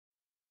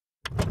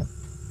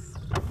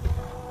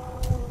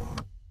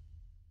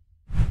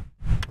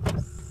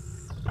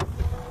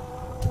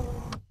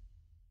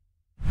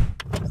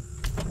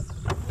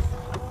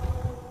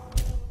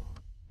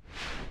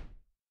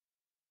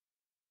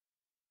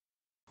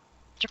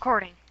It's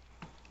recording.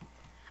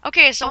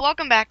 Okay, so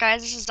welcome back,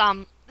 guys. This is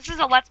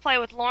a Let's Play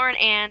with Lauren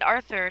and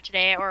Arthur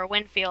today, or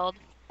Winfield.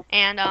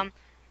 And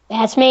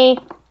That's me.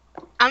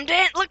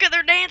 Look at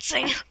they're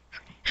dancing.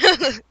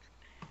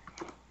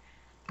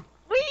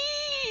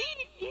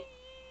 Whee!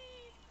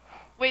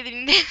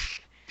 Wait,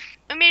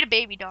 I made a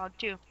baby dog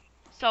too.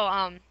 So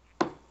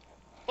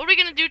what are we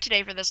gonna do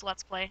today for this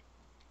Let's Play?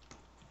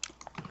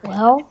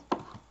 Well,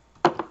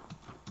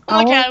 Oh,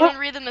 look at I want to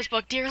read them this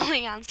book, Dear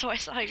Leon. So I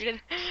saw you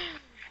didn't.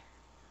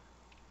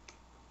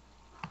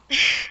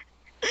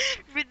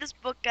 Read this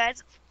book, guys.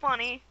 It's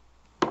funny.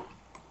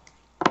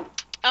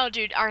 Oh,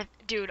 dude,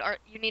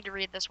 you need to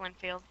read this,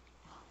 Winfield.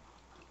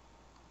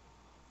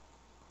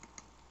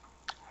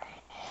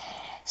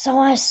 so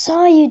I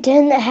saw you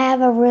didn't have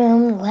a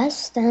room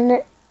less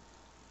than...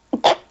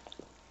 I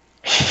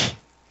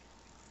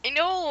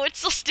know, it's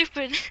so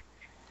stupid. It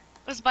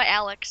was by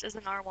Alex, is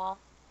a narwhal.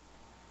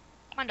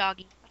 Come on,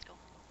 doggy, let's go.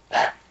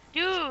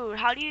 Dude,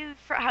 how do you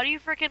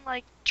freaking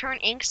like turn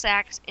ink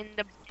sacs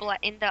into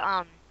black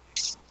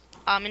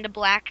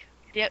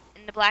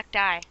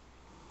dye?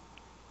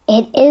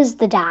 It is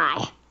the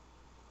dye.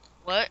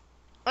 What?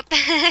 What the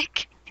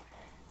heck?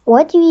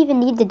 What do you even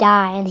need to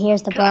dye? And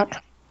here's the book.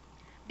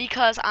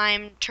 Because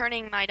I'm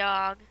turning my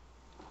dog's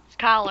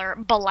collar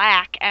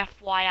black,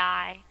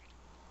 FYI.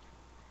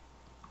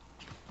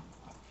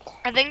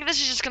 I think this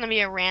is just gonna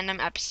be a random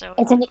episode.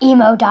 It's an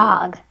emo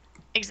dog.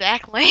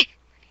 Exactly.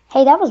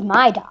 Hey, that was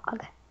my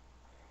dog.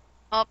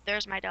 Oh,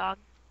 there's my dog.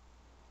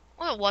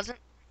 Well, it wasn't.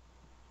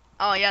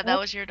 Oh, yeah, that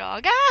was your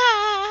dog.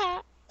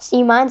 Ah!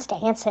 See, mine's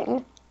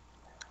dancing.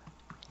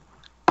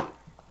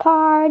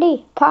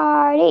 Party,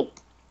 party.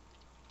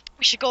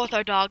 We should go with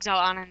our dogs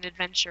out on an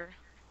adventure.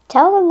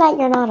 Tell them that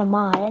you're not a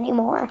mod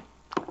anymore.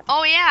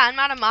 Oh, yeah, I'm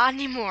not a mod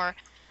anymore.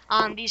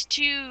 These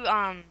two,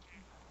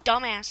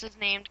 dumbasses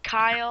named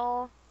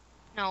Kyle.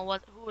 No,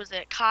 who was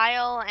it?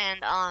 Kyle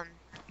and,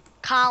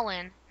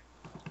 Colin.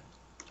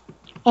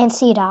 And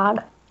Sea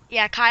Dog.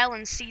 Yeah, Kyle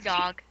and Sea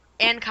Dog.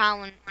 And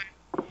Colin.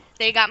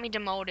 They got me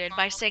demoted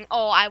by saying,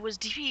 oh, I was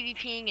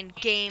PvPing in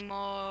game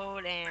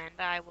mode, and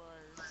I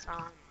was,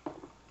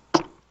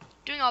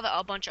 doing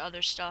a bunch of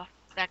other stuff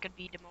that could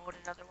be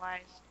demoted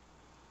otherwise.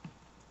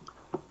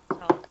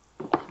 So.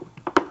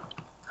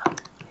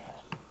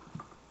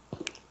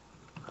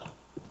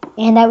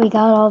 And that we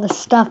got all the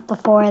stuff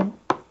before...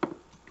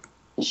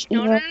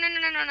 No.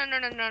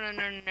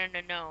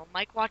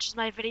 Mike watches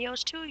my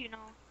videos too, you know.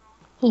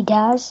 He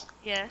does?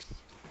 Yes.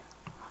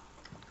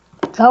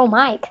 Go,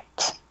 Mike.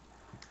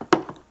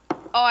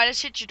 Oh, I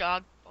just hit your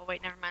dog. Oh,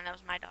 wait, never mind. That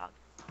was my dog.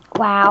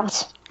 Wow.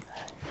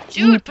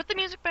 Dude, put the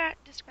music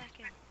disc back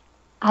in.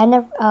 I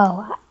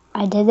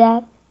did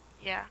that?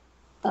 Yeah.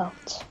 Oh.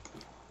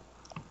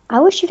 I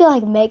wish you could,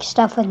 like, make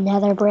stuff with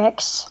nether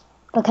bricks,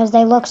 because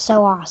they look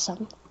so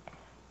awesome.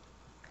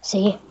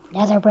 See?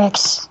 Nether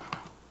bricks.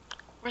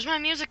 Where's my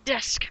music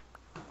disc?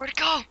 Where'd it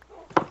go?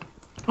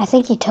 I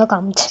think he took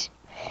them.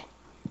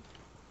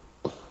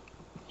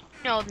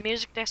 No, the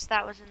music disc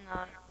that was in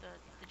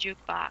the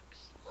jukebox.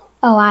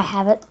 Oh, I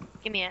have it.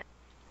 Give me it.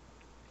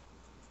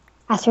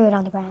 I threw it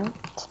on the ground.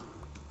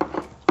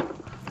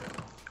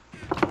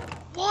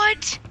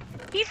 What?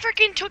 He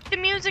freaking took the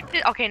music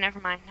disc. Okay, never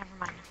mind.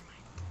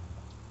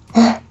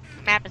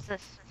 Map is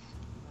this?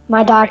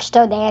 My dog's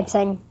still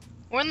dancing.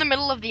 We're in the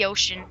middle of the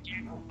ocean.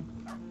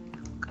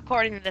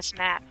 According to this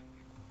map.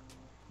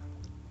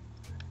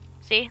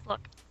 See?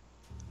 Look.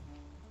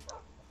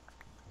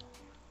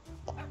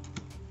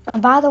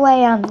 By the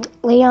way,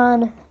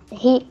 Leon,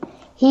 he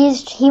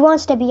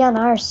wants to be on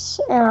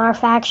our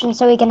faction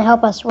so he can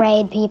help us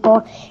raid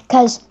people.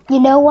 Cause you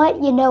know what?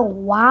 You know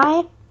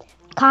why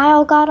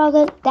Kyle got all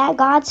that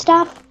god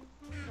stuff?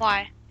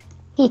 Why?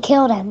 He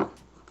killed him.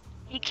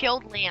 He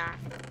killed Leon.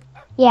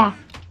 Yeah,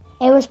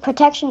 it was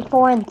protection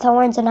 4 and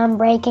thorns and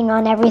unbreaking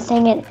on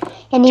everything. And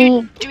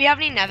do we have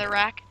any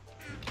netherrack?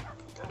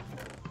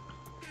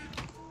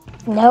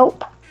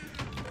 Nope.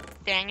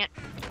 Dang it.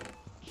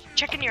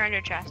 Check in your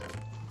under chest.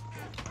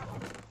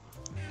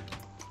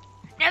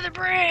 Nether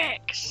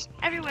bricks!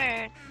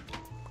 Everywhere!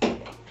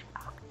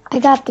 I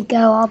got to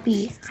go.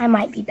 I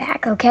might be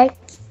back, okay?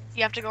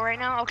 You have to go right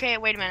now? Okay,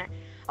 wait a minute.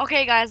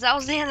 Okay, guys, that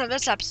was the end of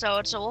this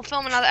episode, so we'll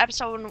film another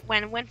episode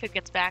when Winfield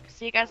gets back.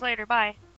 See you guys later. Bye.